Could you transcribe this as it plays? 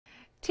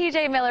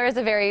TJ Miller is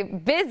a very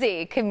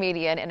busy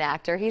comedian and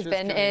actor. He's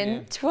been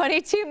in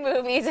 22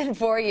 movies in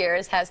 4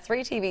 years, has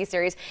 3 TV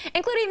series,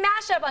 including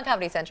Mashup on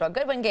Comedy Central,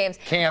 Goodwin Games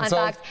on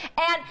Fox,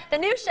 and the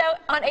new show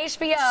on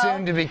HBO.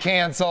 Soon to be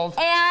canceled.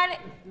 And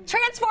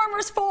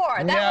Transformers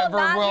 4. That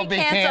will be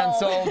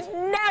canceled.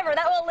 Never.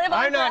 That will live on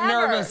I'm not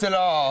forever. nervous at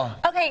all.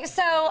 Okay,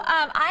 so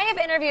I have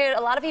interviewed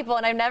a lot of people,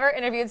 and I've never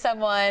interviewed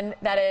someone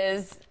that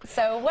is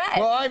so wet.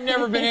 Well, I've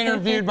never been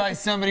interviewed by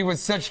somebody with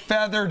such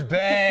feathered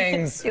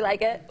bangs. You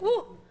like it?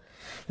 Woo.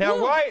 Now,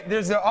 why?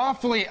 There's an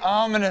awfully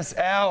ominous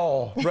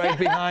owl right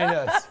behind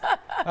us.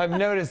 I've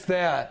noticed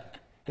that.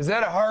 Is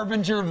that a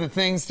harbinger of the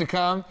things to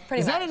come?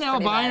 Is that an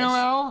albino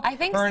owl? I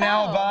think so. Or an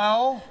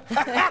owl?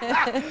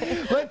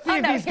 Let's see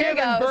if he's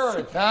given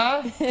birth,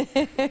 huh?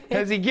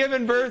 Has he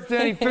given birth to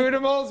any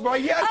foodimals? Well,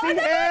 yes, he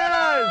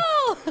has!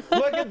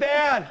 Look at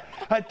that.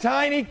 A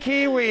tiny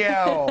kiwi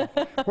owl.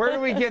 Where do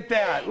we get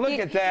that? Look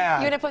at that.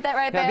 You want to put that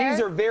right there? Now, these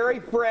are very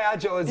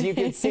fragile, as you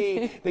can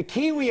see. The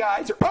kiwi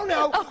eyes are, oh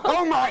no!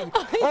 Oh my!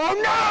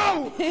 Oh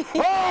no!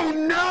 Oh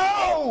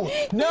no!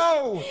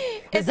 No!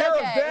 Is there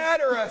a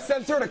vet or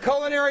some sort of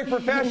culinary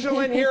professional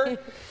in here?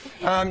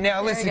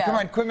 Now listen, come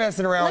on, quit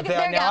messing around with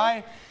that.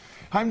 Now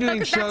I'm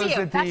doing shows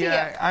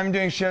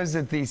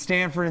at the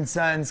Stanford and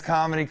Sons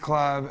Comedy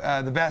Club,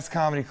 the best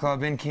comedy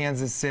club in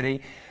Kansas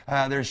City.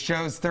 There's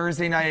shows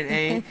Thursday night at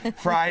 8,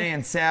 Friday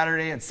and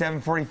Saturday at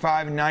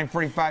 7:45 and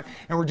 9:45,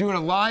 and we're doing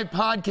a live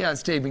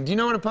podcast taping. Do you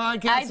know what a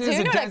podcast is?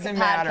 It doesn't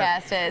matter.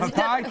 Is. A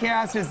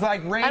podcast is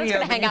like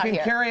radio, but you can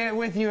carry it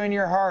with you in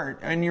your heart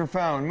and your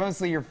phone,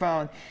 mostly your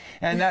phone.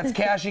 And that's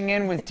Cashing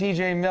In with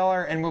TJ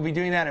Miller, and we'll be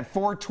doing that at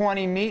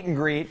 420 meet and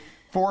greet.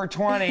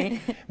 420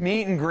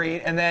 meet and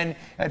greet, and then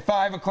at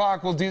 5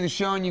 o'clock we'll do the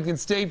show, and you can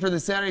stay for the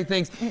Saturday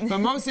things. But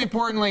most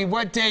importantly,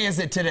 what day is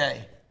it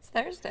today? It's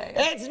Thursday.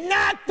 It's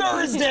not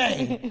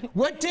Thursday!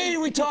 What day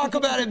did we talk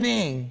about it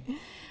being?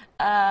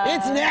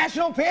 It's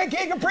National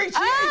Pancake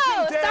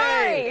Appreciation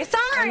Day!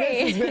 Sorry! And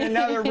this has been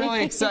another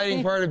really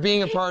exciting part of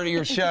being a part of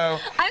your show.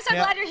 I'm so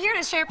glad you're here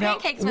to share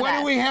pancakes with us. What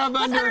do we have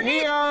under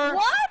here?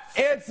 What?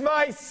 It's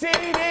my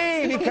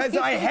CD, because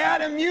I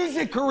had a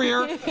music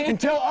career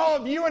until all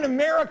of you in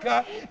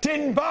America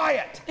didn't buy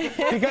it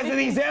because of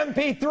these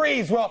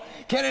MP3s. Well,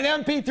 can an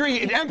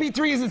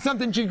MP3 isn't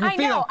something you can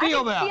feel. I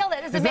can that. feel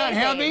it. It's Is amazing. that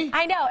heavy?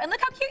 I know. And look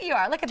how cute you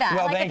are. Look at that.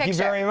 Well, I like thank you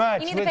very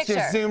much. Let's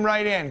just zoom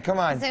right in. Come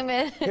on. Zoom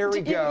in. Here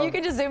we go. You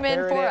can just zoom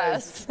in for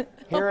us.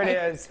 Here it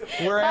is.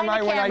 Where am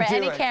I when I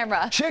do it?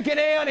 Camera. Chicken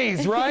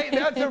Annie's, right?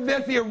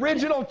 That's the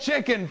original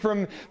chicken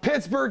from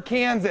Pittsburgh,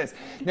 Kansas.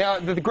 Now,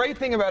 the great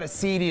thing about a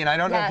CD, and I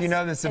don't know if you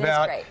know this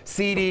about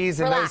CDs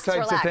and those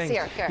types of things.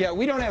 Here. Yeah,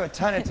 we don't have a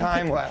ton of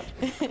time left.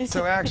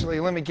 So actually,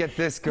 let me get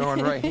this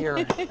going right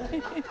here.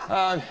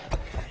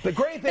 The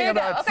great thing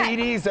about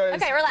CDs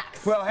is,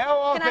 relax. well, how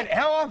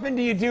often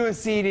do you do a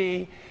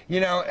CD?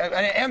 You know,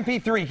 an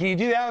MP3. Can you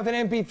do that with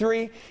an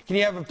MP3? Can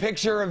you have a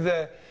picture of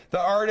the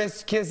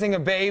artist kissing a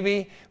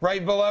baby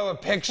right below a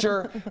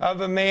picture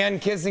of a man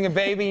kissing a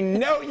baby?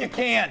 No, you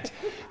can't.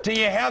 Do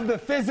you have the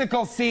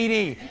physical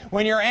CD?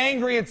 When you're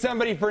angry at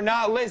somebody for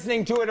not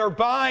listening to it or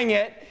buying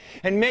it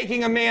and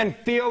making a man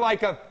feel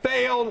like a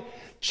failed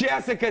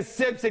Jessica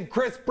Simpson,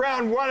 Chris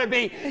Brown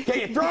wannabe, can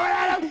you throw it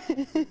at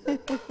him?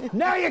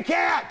 No, you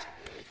can't.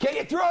 Can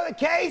you throw the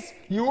case?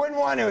 You wouldn't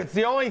want to. It's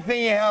the only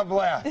thing you have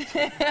left.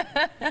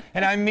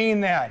 And I mean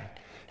that.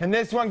 And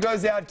this one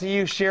goes out to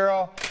you,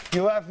 Cheryl.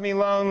 You left me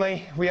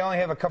lonely. We only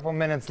have a couple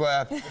minutes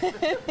left.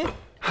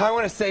 I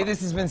want to say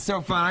this has been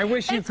so fun. I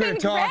wish you could have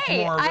talked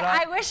more. But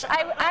I wish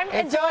I'm enjoying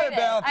it. It's not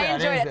about that, I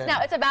enjoyed it. No,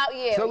 it's about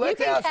you. So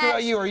let's ask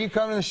about you. Are you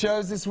coming to the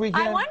shows this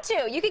weekend? I want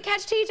to. You can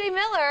catch TJ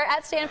Miller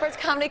at Stanford's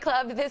Comedy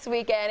Club this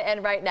weekend.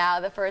 And right now,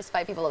 the first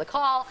 5 people to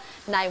call,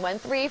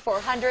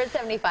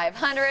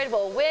 913-400-7500,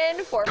 will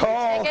win 4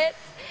 free tickets.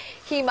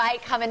 He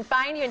might come and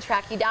find you and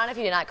track you down if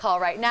you do not call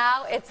right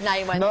now. It's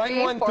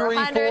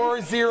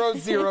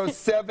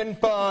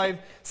 913-400-7500.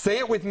 Say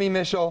it with me,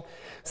 Mitchell.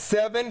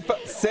 Say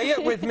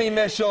it with me,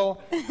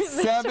 Mitchell.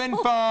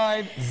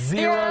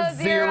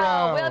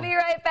 7500. We'll be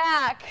right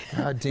back.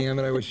 God damn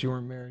it, I wish you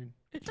weren't married.